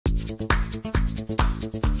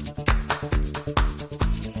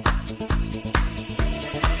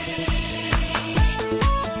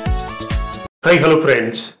Hi, hello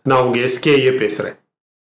friends. நான் உங்க SKA பேசுறேன்.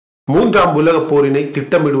 மூன்றாம் உலகப் போரினை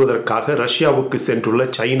திட்டமிடுவதற்காக ரஷ்யாவுக்கு சென்றுள்ள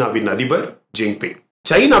சைனாவின் அதிபர் ஜின்பிங்.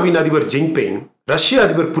 சைனாவின் அதிபர் ஜின்பிங் ரஷ்ய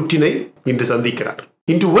அதிபர் புட்டினை இன்று சந்திக்கிறார்.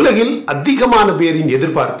 இன்று உலகில் அதிகமான பேரின்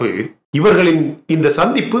எதிர்பார்ப்பு இவர்களின் இந்த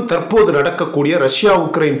சந்திப்பு தற்போது நடக்கக்கூடிய ரஷ்யா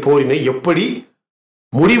உக்ரைன் போரினை எப்படி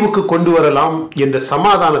முடிவுக்கு கொண்டு வரலாம் என்ற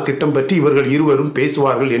சமாதான திட்டம் பற்றி இவர்கள் இருவரும்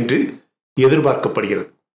பேசுவார்கள் என்று எதிர்பார்க்கப்படுகிறது.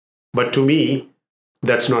 But to me,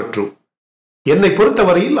 that's not true. என்னை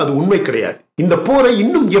பொறுத்தவரையில் அது உண்மை கிடையாது. இந்த போரை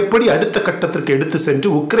இன்னும் எப்படி அடுத்த கட்டத்திற்கு எடுத்து சென்று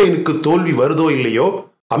உக்ரைனுக்கு தோல்வி வருதோ இல்லையோ,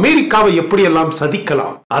 அமெரிக்காவை எப்படியெல்லாம்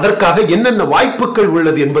சதிக்கலாம், அதற்காக என்னென்ன வாய்ப்புகள்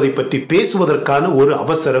உள்ளது என்பதை பற்றி பேசுவதற்கான ஒரு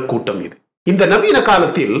அவசர கூட்டம் இது. இந்த நவீன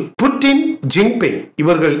காலத்தில் புட்டின், ஜின்பிங்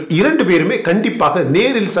இவர்கள் இரண்டு பேருமே கண்டிப்பாக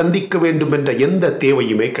நேரில் சந்திக்க வேண்டும் என்ற எந்த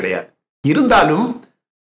தேவையுமே கிடையாது. இருந்தாலும்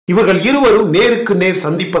இவர்கள் இருவரும் நேருக்கு நேர்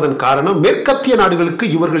சந்திப்பதன் காரணம் மேற்கத்திய நாடுகளுக்கு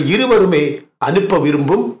இவர்கள் இருவருமே அனுப்ப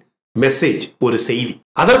விரும்பும் மெசேஜ், ஒரு செய்தி.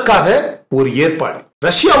 அதற்காக ஒரு ஏற்பாடு.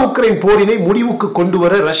 ரஷ்யா உக்ரைன் போரினை முடிவுக்கு கொண்டு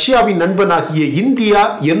வர ரஷ்யாவின் நண்பனாகிய இந்தியா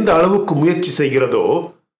எந்த அளவுக்கு முயற்சி செய்கிறதோ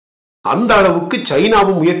அந்த அளவுக்கு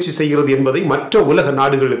சைனாவும் முயற்சி செய்கிறது என்பதை மற்ற உலக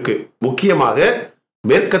நாடுகளுக்கு, முக்கியமாக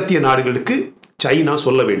மேற்கத்திய நாடுகளுக்கு சைனா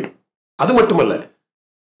சொல்ல வேண்டும். அது மட்டுமல்ல,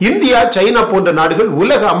 இந்தியா, சைனா போன்ற நாடுகள்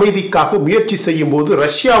உலக அமைதிக்காக முயற்சி செய்யும் போது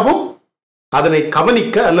ரஷ்யாவும் அதனை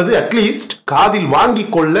கவனிக்க அல்லது அட்லீஸ்ட் காதில்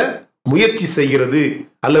வாங்கிக் கொள்ள முயற்சி செய்கிறது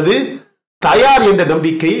அல்லது தயார் என்ற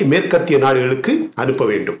நம்பிக்கையை மேற்கத்திய நாடுகளுக்கு அனுப்ப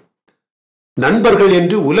வேண்டும். நண்பர்கள்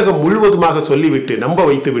என்று உலகம் முழுவதுமாக சொல்லிவிட்டு நம்ப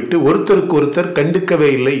வைத்துவிட்டு ஒருத்தருக்கு ஒருத்தர் கண்டுக்கவே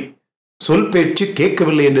இல்லை, சொல் பேச்சு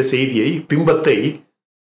கேட்கவில்லை என்ற செய்தியை, பிம்பத்தை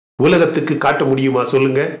உலகத்துக்கு காட்ட முடியுமா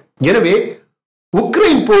சொல்லுங்க? எனவே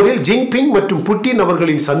உக்ரைன் போரில் ஜின்பிங் மற்றும் புட்டின்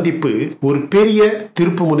அவர்களின் சந்திப்பு ஒரு பெரிய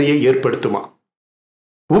திருப்பு முனையை ஏற்படுத்துமா?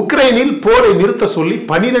 உக்ரைனில் போரை நிறுத்த சொல்லி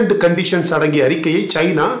 12 கண்டிஷன்ஸ் அடங்கிய அறிக்கையை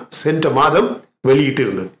சைனா சென்ற மாதம்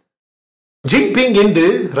வெளியிட்டிருந்தது. ஜின்பிங் இன்று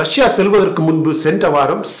ரஷ்யா செல்வதற்கு முன்பு சென்ற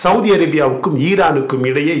வாரம் சவுதி அரேபியாவுக்கும் ஈரானுக்கும்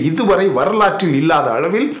இடையே இதுவரை வரலாற்றில் இல்லாத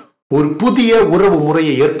அளவில் ஒரு புதிய உறவு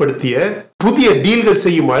முறையை ஏற்படுத்திய, புதிய டீல்கள்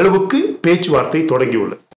செய்யும் அளவுக்கு பேச்சுவார்த்தை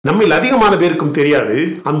தொடங்கியுள்ளது. நம்மில் அதிகமான பேருக்கும் தெரியாது,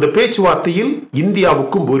 அந்த பேச்சுவார்த்தையில்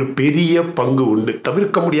இந்தியாவுக்கும் ஒரு பெரிய பங்கு உண்டு,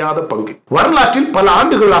 தவிர்க்க முடியாத பங்கு. வரலாற்றில் பல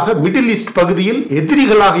ஆண்டுகளாக மிடில் ஈஸ்ட் பகுதியில்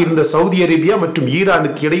எதிரிகளாக இருந்த சவுதி அரேபியா மற்றும்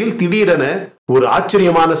ஈரானுக்கு இடையில் திடீரென ஒரு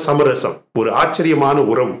ஆச்சரியமான சமரசம், ஒரு ஆச்சரியமான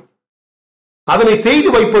உறவு, அதனை செய்து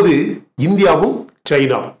வைப்பது இந்தியாவும்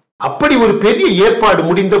சைனாவும். அப்படி ஒரு பெரிய ஏற்பாடு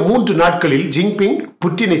முடிந்த 3 நாட்களில் ஜின்பிங்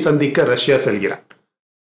புட்டினை சந்திக்க ரஷ்யா செல்கிறார்.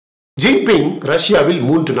 ஜின்பிங் ரஷ்யாவில்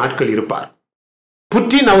 3 நாட்கள் இருப்பார்.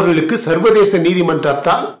 புட்டின் அவர்களுக்கு சர்வதேச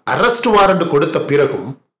நீதிமன்றத்தால் அரெஸ்ட் வாரண்ட் கொடுத்த பிறகும்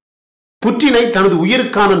புட்டினை தனது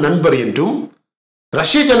உயிருக்கான நண்பர் என்றும்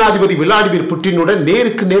ரஷ்ய ஜனாதிபதி விளாடிமிர் புட்டினுடன்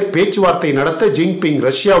நேருக்கு நேர் பேச்சுவார்த்தை நடத்த ஜின்பிங்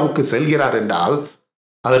ரஷ்யாவுக்கு செல்கிறார் என்றால்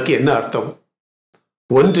அதற்கு என்ன அர்த்தம்?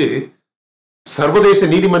 ஒன்று, சர்வதேச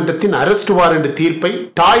நீதிமன்றத்தின் அரெஸ்ட் வாரண்ட் தீர்ப்பை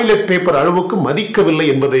டாய்லெட் பேப்பர் அளவுக்கு மதிக்கவில்லை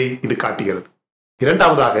என்பதை இது காட்டுகிறது.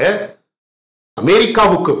 இரண்டாவதாக,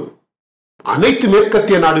 அமெரிக்காவுக்கும் அனைத்து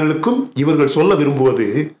மேற்கத்திய நாடுகளுக்கும் இவர்கள் சொல்ல விரும்புவது,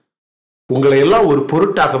 உங்களை எல்லாம் ஒரு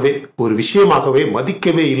பொருட்டாகவே, ஒரு விஷயமாகவே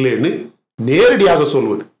மதிக்கவே இல்லைன்னு நேரடியாக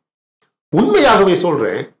சொல்வது. உண்மையாகவே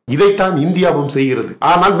சொல்றேன், இதைத்தான் இந்தியாவும் செய்கிறது.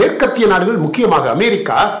 ஆனால் மேற்கத்திய நாடுகள், முக்கியமாக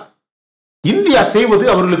அமெரிக்கா, இந்தியா செய்வது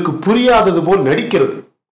அவர்களுக்கு புரியாதது போல் நடிக்கிறது.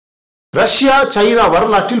 ரஷ்யா, சைனா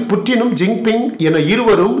வரலாற்றில் புட்டினும் ஜின்பிங் என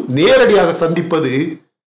இருவரும் நேரடியாக சந்திப்பது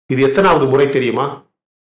இது எத்தனாவது முறை தெரியுமா?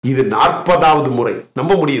 இது 40வது முறை.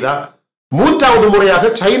 நம்ப முடியுதா? 3வது முறையாக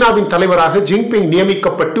சைனாவின் தலைவராக ஜின்பிங்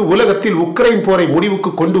நியமிக்கப்பட்டு உலகத்தில் உக்ரைன் போரை முடிவுக்கு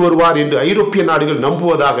கொண்டு வருவார் என்று ஐரோப்பிய நாடுகள்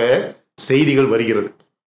நம்புவதாக செய்திகள் வருகிறது.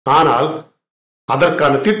 ஆனால்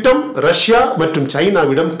அதற்கான திட்டம் ரஷ்யா மற்றும்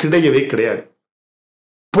சைனாவிடம் கிடையவே கிடையாது.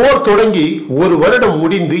 போர் தொடங்கி 1 வருடம்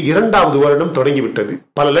முடிந்து 2வது வருடம் தொடங்கிவிட்டது.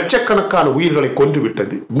 பல லட்சக்கணக்கான உயிர்களை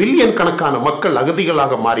கொன்றுவிட்டது. மில்லியன் கணக்கான மக்கள்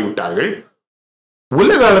அகதிகளாக மாறிவிட்டார்கள்.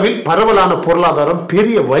 உலக அளவில் பரவலான பொருளாதாரம்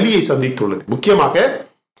பெரிய வலியை சந்தித்துள்ளது. முக்கியமாக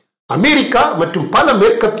அமெரிக்கா மற்றும் பல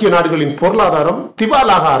மேற்கத்திய நாடுகளின் பொருளாதாரம்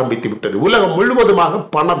திவாலாக ஆரம்பித்து விட்டது. உலகம் முழுவதுமாக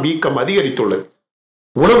பண வீக்கம் அதிகரித்துள்ளது.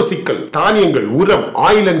 உணவு சிக்கல், தானியங்கள், உரம்,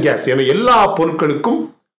 ஆயில் அண்ட் கேஸ் என எல்லா பொருட்களுக்கும்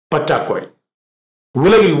பற்றாக்குறை.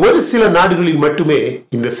 உலகில் ஒரு சில நாடுகளில் மட்டுமே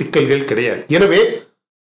இந்த சிக்கல்கள் கிடையாது. எனவே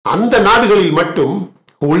அந்த நாடுகளில் மட்டும்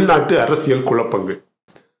உள்நாட்டு அரசியல் குழப்பங்கள்.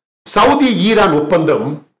 சவுதி ஈரான் ஒப்பந்தம்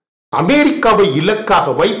அமெரிக்காவை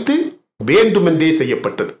இலக்காக வைத்து வேண்டுமென்றே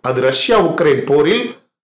செய்யப்பட்டது. அது ரஷ்யா உக்ரைன் போரில்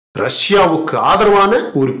ரஷ்யாவுக்கு ஆதரவான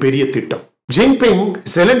ஒரு பெரிய திட்டம். ஜின்பிங்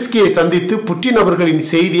செலன்ஸ்கியை சந்தித்து புட்டின் அவர்களின்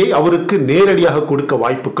செய்தியை அவருக்கு நேரடியாக கொடுக்க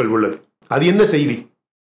வாய்ப்புகள் உள்ளது. அது என்ன செய்தி?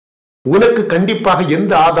 உனக்கு கண்டிப்பாக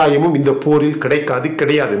எந்த ஆதாயமும் இந்த போரில்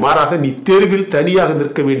கிடையாது. மாறாக நீ தெருவில் தனியாக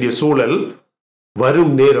நிற்க வேண்டிய சூழல்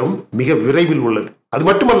வரும் நேரம் மிக விரைவில் உள்ளது. அது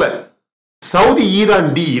மட்டுமல்ல, சவுதி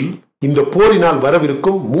ஈரான் டீல் இந்த போரினால்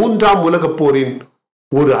வரவிருக்கும் மூன்றாம் உலகப் போரின்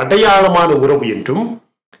ஒரு அடையாளமான உறவு என்றும்,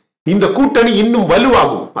 இந்த கூட்டணி இன்னும்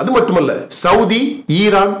வலுவாகும். அது மட்டுமல்ல, Saudi,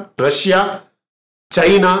 Iran, Russia,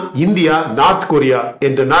 China, India, north Korea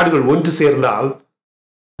என்ற நாடுகள் ஒன்று சேர்ந்தால்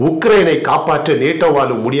உக்ரைனை காப்பாற்ற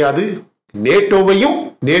நேட்டோவாலும் முடியாது, நேட்டோவையும்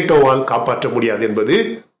நேட்டோவால் காப்பாற்ற முடியாது என்பது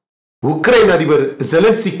உக்ரைன் அதிபர்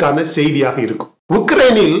ஜெலன்ஸ்கிக்கான செய்தியாக இருக்கும்.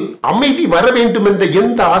 உக்ரைனில் அமைதி வர வேண்டும் என்ற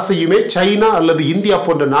எந்த ஆசையுமே சைனா அல்லது இந்தியா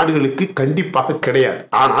போன்ற நாடுகளுக்கு கண்டிப்பாக கிடையாது.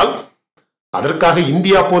 ஆனால் அதற்காக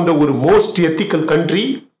இந்தியா போன்ற ஒரு மோஸ்ட் எத்திக்கல் கண்ட்ரி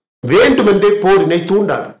வேண்டுமென்றே போரினை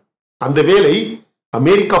தூண்டாது. அந்த வேலை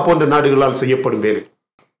அமெரிக்கா போன்ற நாடுகளால் செய்யப்படும் வேலை.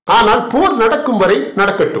 ஆனால் போர் நடக்கும் வரை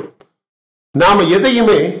நடக்கட்டும். நாம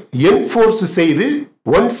எதையுமே என்ஃபோர்ஸ் செய்து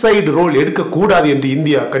ஒன் சைடு ரோல் எடுக்கக்கூடாது என்று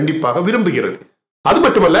இந்தியா கண்டிப்பாக விரும்புகிறது. அது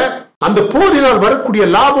மட்டுமல்ல, அந்த போரினால் வரக்கூடிய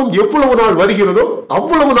லாபம் எவ்வளவு நாள் வருகிறதோ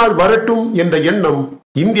அவ்வளவு நாள் வரட்டும் என்ற எண்ணம்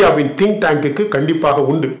இந்தியாவின் திங்க் டேங்குக்கு கண்டிப்பாக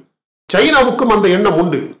உண்டு. சைனாவுக்கும் அந்த எண்ணம்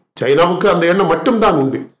உண்டு. சைனாவுக்கு அந்த எண்ணம் மட்டும்தான்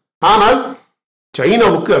உண்டு. ஆனால்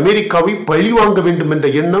சைனாவுக்கு அமெரிக்காவை பழிவாங்க வேண்டும் என்ற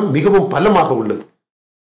எண்ணம் மிகவும் பலமாக உள்ளது.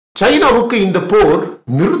 சைனாவுக்கு இந்த போர்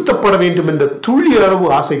நிறுத்தப்பட வேண்டும் என்ற துளி அளவு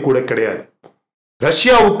ஆசை கூட கிடையாது.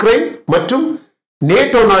 ரஷ்யா, உக்ரைன் மற்றும்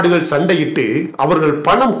நேட்டோ நாடுகள் சண்டையிட்டு அவர்கள்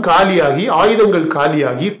பணம் காலியாகி, ஆயுதங்கள்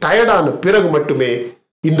காலியாகி டயர்டான பிறகு மட்டுமே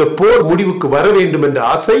இந்த போர் முடிவுக்கு வர வேண்டும் என்ற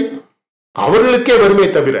ஆசை அவர்களுக்கே வருமே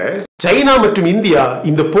தவிர, சைனா மற்றும் இந்தியா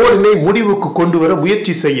இந்த போரினை முடிவுக்கு கொண்டு வர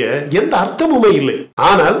முயற்சி செய்ய எந்த அர்த்தமுமே இல்லை.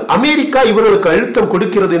 ஆனால் அமெரிக்கா இவர்களுக்கு அழுத்தம்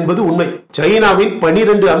கொடுக்கிறது என்பது உண்மை. சைனாவின்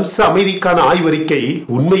 12 அம்ச அமைதிக்கான ஆய்வறிக்கை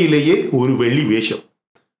உண்மையிலேயே ஒரு வெள்ளி வேஷம்.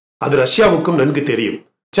 அது ரஷ்யாவுக்கும் நன்கு தெரியும்.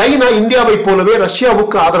 சைனா இந்தியாவை போலவே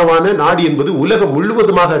ரஷ்யாவுக்கு ஆதரவான நாடு என்பது உலகம்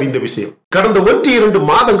முழுவதுமாக அறிந்த விஷயம். கடந்த 1-2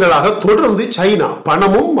 மாதங்களாக தொடர்ந்து சைனா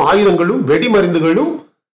பணமும் ஆயுதங்களும் வெடிமருந்துகளும்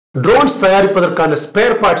ட்ரோன்ஸ் தயாரிப்பதற்கான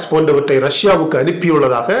ஸ்பேர் பார்ட்ஸ் போன்றவற்றை ரஷ்யாவுக்கு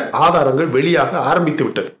அனுப்பியுள்ளதாக ஆதாரங்கள் வெளியாக ஆரம்பித்து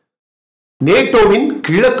விட்டது. நேட்டோவின்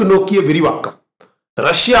கிழக்கு நோக்கிய விரிவாக்கம்,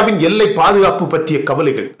 ரஷ்யாவின் எல்லை பாதுகாப்பு பற்றிய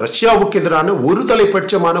கவலைகள், ரஷ்யாவுக்கு எதிரான ஒரு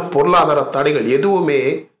தலைப்பட்சமான பொருளாதார தடைகள் எதுவுமே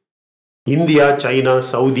இந்தியா, சைனா,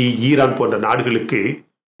 சவுதி, ஈரான் போன்ற நாடுகளுக்கு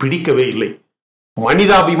பிடிக்கவே இல்லை.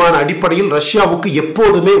 மனிதாபிமான அடிப்படையில் ரஷ்யாவுக்கு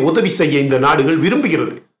எப்போதுமே உதவி செய்ய இந்த நாடுகள்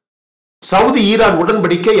விரும்புகிறது. சவுதி ஈரான்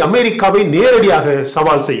உடன்படிக்கை அமெரிக்காவை நேரடியாக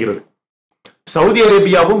சவால் செய்கிறது. சவுதி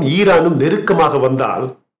அரேபியாவும் ஈரானும் நெருக்கமாக வந்தால்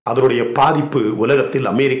அதனுடைய பாதிப்பு உலகத்தில்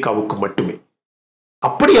அமெரிக்காவுக்கு மட்டுமே.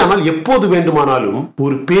 அப்படியானால் எப்போது வேண்டுமானாலும்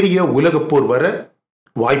ஒரு பெரிய உலகப் போர் வர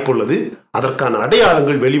வாய்ப்புள்ளது. அதற்கான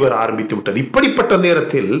அடையாளங்கள் வெளிவர ஆரம்பித்து விட்டது. இப்படிப்பட்ட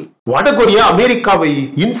நேரத்தில் வடகொரியா அமெரிக்காவை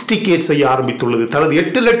இன்ஸ்டிகேட் செய்ய ஆரம்பித்துள்ளது. தனது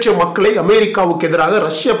 8 லட்சம் மக்களை அமெரிக்காவுக்கு எதிராக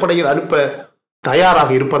ரஷ்ய படையில் அனுப்ப தயாராக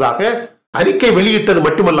இருப்பதாக அறிக்கை வெளியிட்டது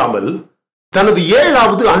மட்டுமல்லாமல் தனது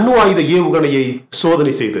 7வது அணு ஆயுத ஏவுகணையை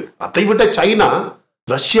சோதனை செய்தது. அதைவிட சைனா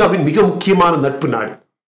ரஷ்யாவின் மிக முக்கியமான நட்பு நாடு.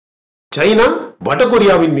 சைனா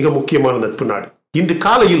வடகொரியாவின் மிக முக்கியமான நட்பு நாடு. இன்று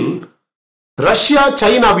காலையில் Russia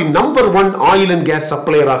சைனாவின் number 1 oil and gas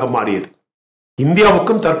சப்ளையராக மாறியது.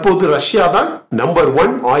 இந்தியாவுக்கும் தற்போது ரஷ்யா தான் number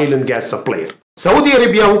 1 oil and gas supplier. Saudi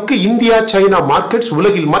அரேபியாவுக்கு India, China markets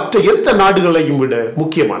உலகில் மற்ற எந்த நாடுகளையும் விட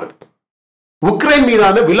முக்கியமானது. உக்ரைன்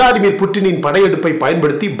மீதான விளாடிமிர் புட்டினின் படையெடுப்பை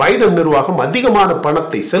பயன்படுத்தி பைடன் நிர்வாகம் அதிகமான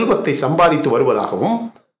பணத்தை, செல்வத்தை சம்பாதித்து வருவதாகவும்,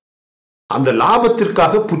 அந்த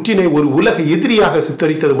லாபத்திற்காக புட்டினை ஒரு உலக எதிரியாக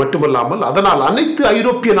சித்தரித்தது மட்டுமல்லாமல் அதனால் அனைத்து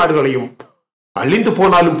ஐரோப்பிய நாடுகளையும் அழிந்து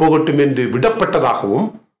போனாலும் போகட்டும் என்று விடப்பட்டதாகவும்,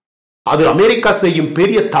 அது அமெரிக்கா செய்யும்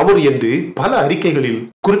பெரிய தவறு என்று பல அறிக்கைகளில்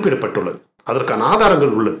குறிப்பிடப்பட்டுள்ளது. அதற்கான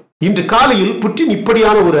ஆதாரங்கள் உள்ளது. இன்று காலையில் புட்டின்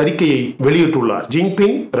இப்படியான ஒரு அறிக்கையை வெளியிட்டுள்ளார்.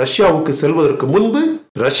 ஜின்பிங் ரஷ்யாவுக்கு செல்வதற்கு முன்பு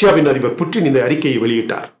ரஷ்யாவின் அதிபர் புட்டின் இந்த அறிக்கையை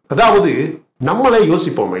வெளியிட்டார். அதாவது, நம்மளே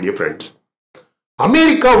யோசிப்போம் மை டியர் ஃப்ரெண்ட்ஸ்,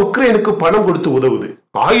 அமெரிக்கா உக்ரைனுக்கு பணம் கொடுத்து உதவுது,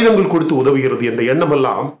 ஆயுதங்கள் கொடுத்து உதவுகிறது என்ற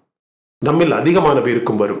எண்ணமெல்லாம் நம்மில் அதிகமான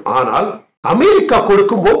பேருக்கும் வரும். ஆனால் அமெரிக்கா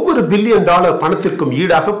கொடுக்கும் ஒவ்வொரு $1 பில்லியன் பணத்திற்கும்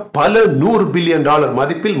ஈடாக பல $100 பில்லியன்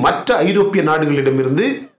மதிப்பில் மற்ற ஐரோப்பிய நாடுகளிடமிருந்து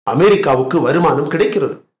அமெரிக்காவுக்கு வருமானம்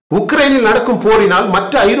கிடைக்கிறது. உக்ரைனில் நடக்கும் போரினால்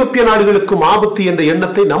மற்ற ஐரோப்பிய நாடுகளுக்கும் ஆபத்து என்ற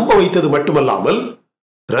எண்ணத்தை நம்ப வைத்தது மட்டுமல்லாமல்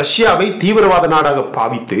ரஷ்யாவை தீவிரவாத நாடாக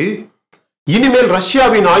பாவித்து இனிமேல்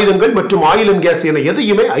ரஷ்யாவின் ஆயுதங்கள் மற்றும் ஆயில் அண்ட் கேஸ் என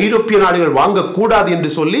எதையுமே ஐரோப்பிய நாடுகள் வாங்கக்கூடாது என்று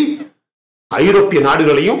சொல்லி ஐரோப்பிய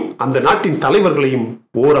நாடுகளையும் அந்த நாட்டின் தலைவர்களையும்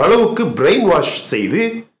ஓரளவுக்கு பிரெயின் வாஷ் செய்து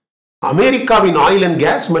அமெரிக்காவின் ஆயில் அண்ட்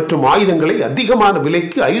கேஸ் மற்றும் ஆயுதங்களை அதிகமான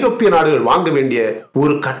விலைக்கு ஐரோப்பிய நாடுகள் வாங்க வேண்டிய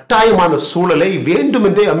ஒரு கட்டாயமான சூழலை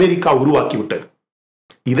வேண்டுமென்றே அமெரிக்கா உருவாக்கிவிட்டது.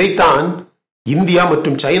 இதைத்தான் இந்தியா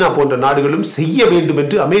மற்றும் சைனா போன்ற நாடுகளும் செய்ய வேண்டும்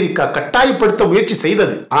என்று அமெரிக்கா கட்டாயப்படுத்த முயற்சி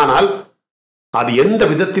செய்தது. ஆனால் அது எந்த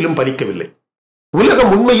விதத்திலும் பலிக்கவில்லை.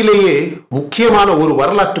 உலகம் உண்மையிலேயே முக்கியமான ஒரு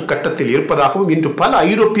வரலாற்று கட்டத்தில் இருப்பதாகவும் இன்று பல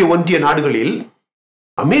ஐரோப்பிய ஒன்றிய நாடுகளில்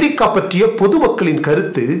அமெரிக்கா பற்றிய பொதுமக்களின்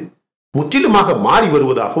கருத்து முற்றிலுமாக மாறி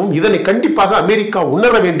வருவதாகவும் இதனை கண்டிப்பாக அமெரிக்கா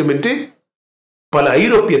உணர வேண்டும் என்று பல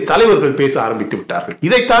ஐரோப்பிய தலைவர்கள் பேச ஆரம்பித்து விட்டார்கள்.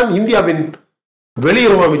 இதைத்தான் இந்தியாவின்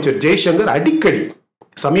வெளியுறவு அமைச்சர் ஜெய்சங்கர் அடிக்கடி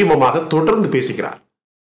சமீபமாக தொடர்ந்து பேசுகிறார்.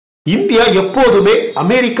 இந்தியா எப்போதுமே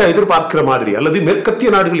அமெரிக்கா எதிர்பார்க்கிற மாதிரி அல்லது மேற்கத்திய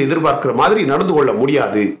நாடுகள் எதிர்பார்க்கிற மாதிரி நடந்து கொள்ள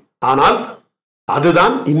முடியாது. ஆனால்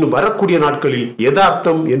அதுதான் இன்னும் வரக்கூடிய நாட்களில்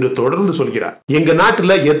யதார்த்தம் என்று தொடர்ந்து சொல்கிறார். எங்க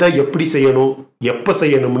நாட்டுல எதை எப்படி செய்யணும், எப்ப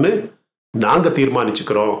செய்யணும்னு நாங்க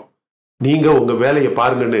தீர்மானிச்சுக்கிறோம், நீங்க உங்க வேலையை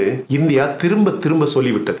பாருங்கன்னு இந்தியா திரும்ப திரும்ப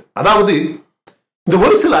சொல்லிவிட்டது. அதாவது இந்த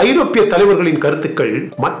ஒரு சில ஐரோப்பிய தலைவர்களின் கருத்துக்கள்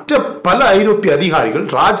மற்ற பல ஐரோப்பிய அதிகாரிகள்,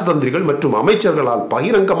 ராஜதந்திரிகள் மற்றும் அமைச்சர்களால்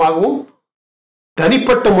பகிரங்கமாகவும்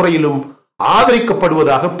தனிப்பட்ட முறையிலும்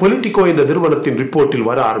ஆதரிக்கப்படுவதாக பொலிட்டிகோ என்ற நிறுவனத்தின் ரிப்போர்ட்டில்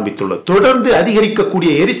வர ஆரம்பித்துள்ளது. தொடர்ந்து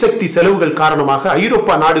அதிகரிக்கக்கூடிய எரிசக்தி செலவுகள் காரணமாக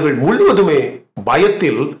ஐரோப்பா நாடுகள் முழுவதுமே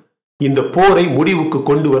பயத்தில் இந்த போரை முடிவுக்கு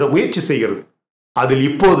கொண்டு வர முயற்சி செய்கிறது. அதில்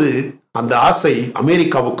இப்போது அந்த ஆசை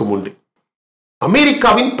அமெரிக்காவுக்கும் உண்டு.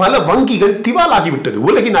 அமெரிக்காவின் பல வங்கிகள் திவாலாகிவிட்டது.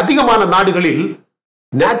 உலகின் அதிகமான நாடுகளில்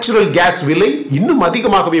நேச்சுரல் கேஸ் விலை இன்னும்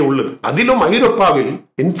அதிகமாகவே உள்ளது. அதிலும் ஐரோப்பாவில்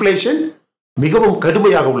இன்ஃப்ளேஷன் மிகவும்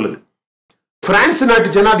கடுமையாக உள்ளது. பிரான்ஸ் நாட்டு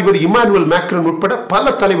ஜனாதிபதி இமானுவேல் மேக்ரன் உட்பட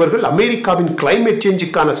பல தலைவர்கள் அமெரிக்காவின் கிளைமேட்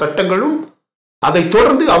சேஞ்சுக்கான சட்டங்களும் அதை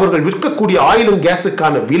தொடர்ந்து அவர்கள் விற்கக்கூடிய ஆயிலும்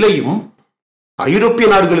கேஸுக்கான விலையும் ஐரோப்பிய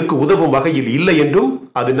நாடுகளுக்கு உதவும் வகையில் இல்லை என்றும்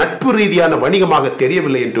அது நட்பு ரீதியான வணிகமாக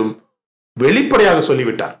தெரியவில்லை என்றும் வெளிப்படையாக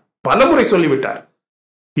சொல்லிவிட்டார். பலமுறை சொல்லிவிட்டார்.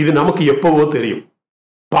 இது நமக்கு எப்பவோ தெரியும்.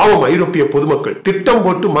 பாவம் ஐரோப்பிய பொதுமக்கள். திட்டம்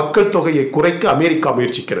போட்டு மக்கள் தொகையை குறைக்க அமெரிக்கா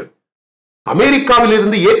முயற்சிக்கிறது. அமெரிக்காவில்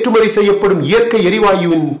இருந்து ஏற்றுமதி செய்யப்படும் இயற்கை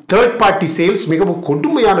எரிவாயுவின் தேர்ட் பார்ட்டி சேல்ஸ் மிகவும்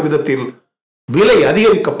கொடுமையான விதத்தில் விலை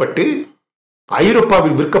அதிகரிக்கப்பட்டு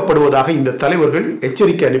ஐரோப்பாவில் விற்கப்படுவதாக இந்த தலைவர்கள்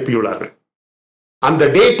எச்சரிக்கை அனுப்பியுள்ளார்கள். அந்த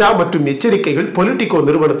டேட்டா மற்றும் எச்சரிக்கைகள் பொலிட்டிகோ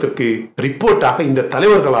நிறுவனத்திற்கு ரிப்போர்ட்டாக இந்த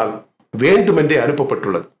தலைவர்களால் வேண்டுமென்றே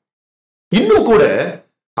அனுப்பப்பட்டுள்ளது. இன்னும் கூட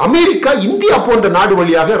அமெரிக்கா இந்தியா போன்ற நாடு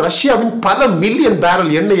வழியாக ரஷ்யாவின் பல மில்லியன்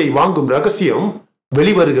பேரல் எண்ணெயை வாங்கும் ரகசியம்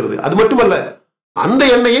வெளிவருகிறது. அது மட்டுமல்ல, அந்த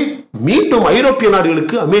எண்ணெயை மீண்டும் ஐரோப்பிய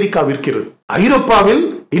நாடுகளுக்கு அமெரிக்கா விற்கிறது. ஐரோப்பாவில்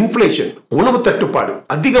இன்ஃப்ளேஷன், உணவு தட்டுப்பாடு,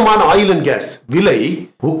 அதிகமான ஆயில் அண்ட் கேஸ் விலை,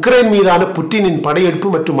 உக்ரைன் மீதான புட்டினின் படையெடுப்பு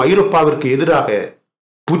மற்றும் ஐரோப்பாவிற்கு எதிராக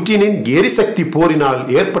புட்டினின் எரிசக்தி போரினால்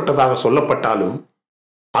ஏற்பட்டதாக சொல்லப்பட்டாலும்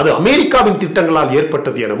அது அமெரிக்காவின் திட்டங்களால்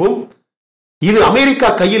ஏற்பட்டது எனவும் இது அமெரிக்கா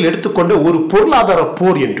கையில் எடுத்துக்கொண்ட ஒரு பொருளாதார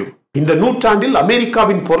போர் என்றும் இந்த நூற்றாண்டில்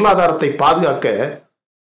அமெரிக்காவின் பொருளாதாரத்தை பாதுகாக்க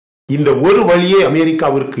இந்த ஒரு வழியே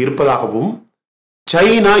அமெரிக்காவிற்கு இருப்பதாகவும்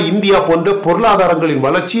சைனா, இந்தியா போன்ற பொருளாதாரங்களின்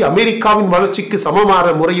வளர்ச்சி அமெரிக்காவின் வளர்ச்சிக்கு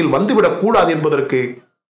சமமான முறையில் வந்துவிடக் கூடாது என்பதற்கு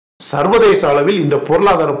சர்வதேச அளவில் இந்த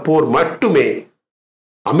பொருளாதார போர் மட்டுமே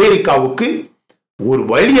அமெரிக்காவுக்கு ஒரு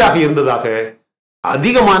வழியாக இருந்ததாக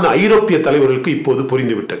அதிகமான ஐரோப்பிய தலைவர்களுக்கு இப்போது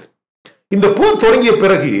புரிந்துவிட்டது. இந்த போர் தொடங்கிய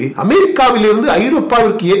பிறகு அமெரிக்காவில் இருந்து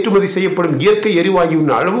ஐரோப்பாவிற்கு ஏற்றுமதி செய்யப்படும் இயற்கை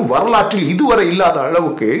எரிவாயுவின் அளவு வரலாற்றில் இதுவரை இல்லாத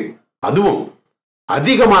அளவுக்கு, அதுவும்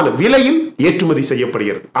அதிகமான விலையில் ஏற்றுமதி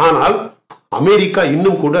செய்யப்படுகிறது. ஆனால் அமெரிக்கா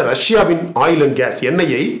இன்னும் கூட ரஷ்யாவின் ஆயில் அண்ட் கேஸ்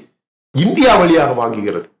எண்ணெயை இந்தியா வழியாக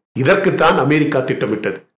வாங்குகிறது. இதற்குத்தான் அமெரிக்கா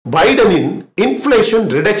திட்டமிட்டது. பைடனின் இன்ஃப்ளேஷன்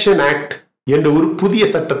ரிடக்ஷன் ஆக்ட் என்ற ஒரு புதிய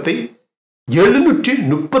சட்டத்தை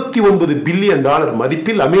 $739 பில்லியன்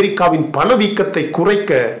மதிப்பில் அமெரிக்காவின் பணவீக்கத்தை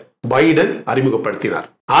குறைக்க பைடன் அறிமுகப்படுத்தினார்.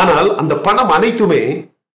 ஆனால் அந்த பணம் அனைத்துமே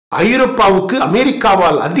ஐரோப்பாவுக்கு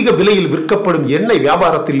அமெரிக்காவால் அதிக விலையில் விற்கப்படும் எண்ணெய்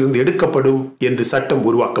வியாபாரத்தில் இருந்து எடுக்கப்படும் என்று சட்டம்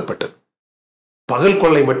உருவாக்கப்பட்டது. பகல்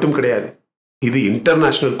கொள்ளை மட்டும் கிடையாது, இது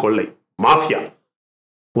இன்டர்நேஷனல் கொள்ளை, மாஃபியா.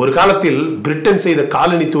 ஒரு காலத்தில் பிரிட்டன் செய்த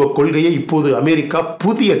காலனித்துவ கொள்கையை இப்போது அமெரிக்கா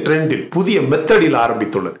புதிய ட்ரெண்டில், புதிய மெத்தடில்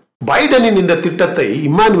ஆரம்பித்துள்ளது. பைடனின் இந்த திட்டத்தை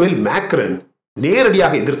இமானுவேல் மேக்ரன்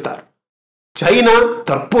நேரடியாக எதிர்த்தார். சைனா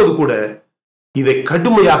தற்போது கூட இதை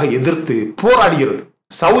கடுமையாக எதிர்த்து போராடுகிறது.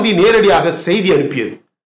 சவுதி நேரடியாக செய்தி அனுப்பியது.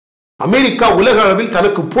 அமெரிக்கா உலக அளவில்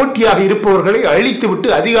தனக்கு போட்டியாக இருப்பவர்களை அழித்துவிட்டு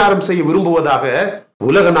அதிகாரம் செய்ய விரும்புவதாக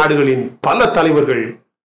உலக நாடுகளின் பல தலைவர்கள்,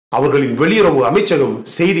 அவர்களின் வெளியுறவு அமைச்சகம்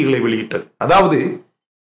செய்திகளை வெளியிட்டது. அதாவது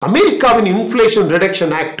அமெரிக்காவின் இன்ஃப்ளேஷன்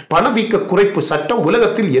ரிடக்ஷன் ஆக்ட், பணவீக்க குறைப்பு சட்டம்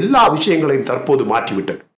உலகத்தில் எல்லா விஷயங்களையும் தற்போது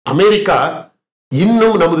மாற்றிவிட்டது. அமெரிக்கா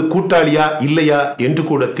இன்னும் நமது கூட்டாளியா இல்லையா என்று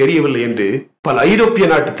கூட தெரியவில்லை என்று பல ஐரோப்பிய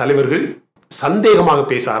நாட்டு தலைவர்கள் சந்தேகமாக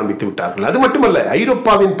பேச ஆரம்பித்து விட்டார்கள். அது மட்டுமல்ல,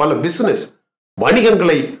 ஐரோப்பாவின் பல பிசினஸ்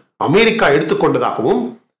வணிகங்களை அமெரிக்கா எடுத்துக்கொண்டதாகவும்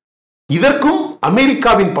இதற்கும்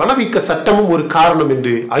அமெரிக்காவின் பணவீக்க சட்டமும் ஒரு காரணம்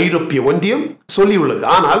என்று ஐரோப்பிய ஒன்றியம் சொல்லியுள்ளது.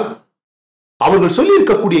 ஆனால் அவர்கள்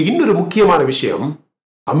சொல்லியிருக்கக்கூடிய இன்னொரு முக்கியமான விஷயம்,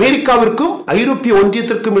 அமெரிக்காவிற்கும் ஐரோப்பிய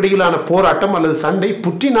ஒன்றியத்திற்கும் இடையிலான போராட்டம் அல்லது சண்டை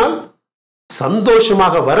புட்டினால்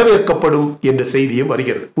சந்தோஷமாக வரவேற்கப்படும் என்ற செய்தியும்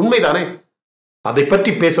வருகிறது. உண்மைதானே? அதை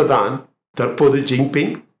பற்றி பேசதான் தற்போது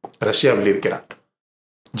ஜின்பிங் ரஷ்யாவில் இருக்கிறார்.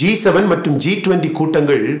 G7 மற்றும் G20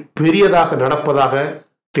 கூட்டங்கள் பெரியதாக நடப்பதாக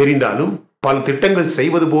தெரிந்தாலும் பல திட்டங்கள்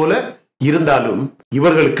செய்வது போல இருந்தாலும்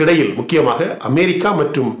இவர்களுக்கிடையில் முக்கியமாக அமெரிக்கா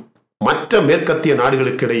மற்றும் மற்ற மேற்கத்திய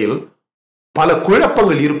நாடுகளுக்கிடையில் பல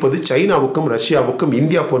குழப்பங்கள் இருப்பது சைனாவுக்கும் ரஷ்யாவுக்கும்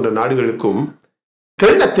இந்தியா போன்ற நாடுகளுக்கும்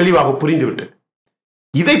தெளிவாக புரிந்துவிட்டது.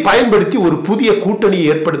 இதை பயன்படுத்தி ஒரு புதிய கூட்டணியை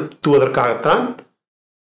ஏற்படுத்துவதற்காகத்தான்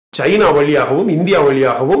சைனா வழியாகவும் இந்தியா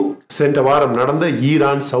வழியாகவும் சென்ற வாரம் நடந்த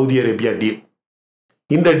ஈரான் சவுதி அரேபியா டீல்.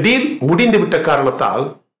 இந்த டீல் முடிந்துவிட்ட காரணத்தால்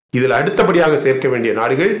இதில் அடுத்தபடியாக சேர்க்க வேண்டிய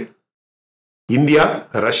நாடுகள் India,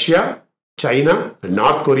 Russia, China,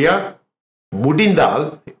 north Korea, முடிந்தால்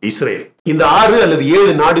இஸ்ரேல். இந்த 6 அல்லது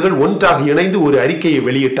 7 நாடுகள் ஒன்றாக இணைந்து ஒரு அறிக்கையை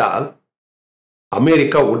வெளியிட்டால்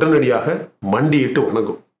அமெரிக்கா உடனடியாக மண்டியிட்டு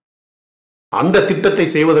வணங்கும். அந்த திட்டத்தை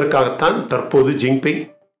செய்வதற்காகத்தான் தற்போது ஜின்பிங்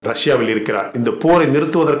ரஷ்யாவில் இருக்கிறார். இந்த போரை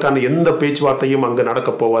நிறுத்துவதற்கான எந்த பேச்சுவார்த்தையும் அங்கு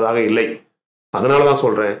நடக்கப் போவதாக இல்லை. அதனாலதான்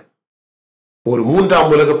சொல்றேன், ஒரு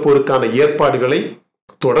 3ஆம் உலகப் போருக்கான ஏற்பாடுகளை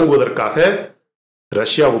தொடங்குவதற்காக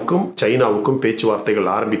ரஷ்யாவுக்கும் சைனாவுக்கும் பேச்சுவார்த்தைகள்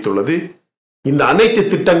ஆரம்பித்துள்ளது. இந்த அனைத்து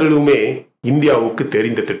திட்டங்களுமே இந்தியாவுக்கு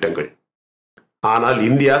தெரிந்த திட்டங்கள். ஆனால்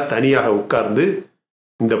இந்தியா தனியாக உட்கார்ந்து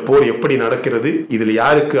இந்த போர் எப்படி நடக்கிறது, இதில்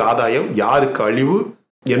யாருக்கு ஆதாயம் யாருக்கு அழிவு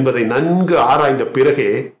என்பதை நன்கு ஆராய்ந்த பிறகே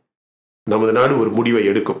நமது நாடு ஒரு முடிவை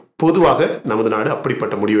எடுக்கும். பொதுவாக நமது நாடு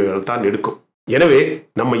அப்படிப்பட்ட முடிவுகள் தான் எடுக்கும். எனவே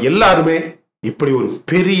நம்ம எல்லாருமே இப்படி ஒரு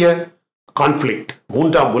பெரிய கான்ஃபிளிக்ட்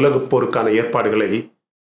 3ஆம் உலகப் போருக்கான ஏற்பாடுகளை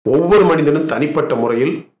ஒவ்வொரு மனிதனும் தனிப்பட்ட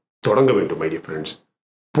முறையில் தொடங்க வேண்டும். மை டியர் ஃப்ரெண்ட்ஸ்,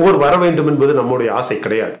 போர் வர வேண்டும் என்பது நம்முடைய ஆசை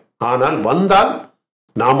கிடையாது. ஆனால் வந்தால்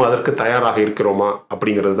நாம் அதற்கு தயாராக இருக்கிறோமா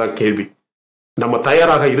அப்படிங்கிறது தான் கேள்வி. நம்ம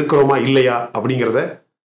தயாராக இருக்கிறோமா இல்லையா அப்படிங்கிறத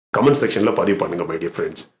கமெண்ட் செக்ஷன்ல பதிவு பண்ணுங்க மை டியர்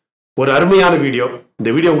ஃப்ரெண்ட்ஸ். ஒரு அருமையான வீடியோ. இந்த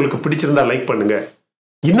வீடியோ உங்களுக்கு பிடிச்சிருந்தா லைக் பண்ணுங்க.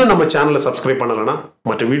 இன்னும் நம்ம சேனலை சப்ஸ்கிரைப் பண்ணலன்னா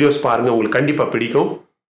மற்ற வீடியோஸ் பாருங்க, உங்களுக்கு கண்டிப்பா பிடிக்கும்.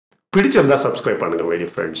 பிடிச்சிருந்தா சப்ஸ்கிரைப் பண்ணுங்க my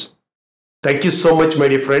dear friends. Thank you so much my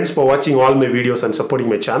dear friends for watching all my videos and supporting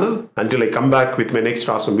my channel. Until I come back with my next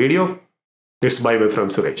awesome video, it's bye bye from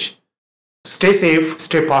Suresh. Stay safe,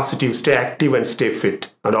 stay positive, stay active and stay fit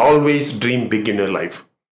and always dream big in your life.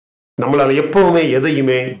 நம்மளால எப்பவுமே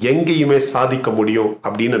எதையுமே எங்கேயுமே சாதிக்க முடியும்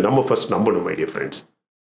அப்படின்னு நம்ம first நம்பணும் my dear friends.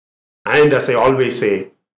 And as I always say,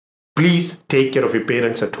 please take care of your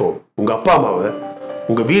parents at home. உங்க அப்பா அம்மாவை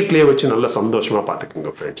உங்க வீட்டிலேயே வச்சு நல்ல சந்தோஷமா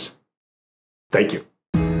பார்த்துக்கோங்க friends. Thank you.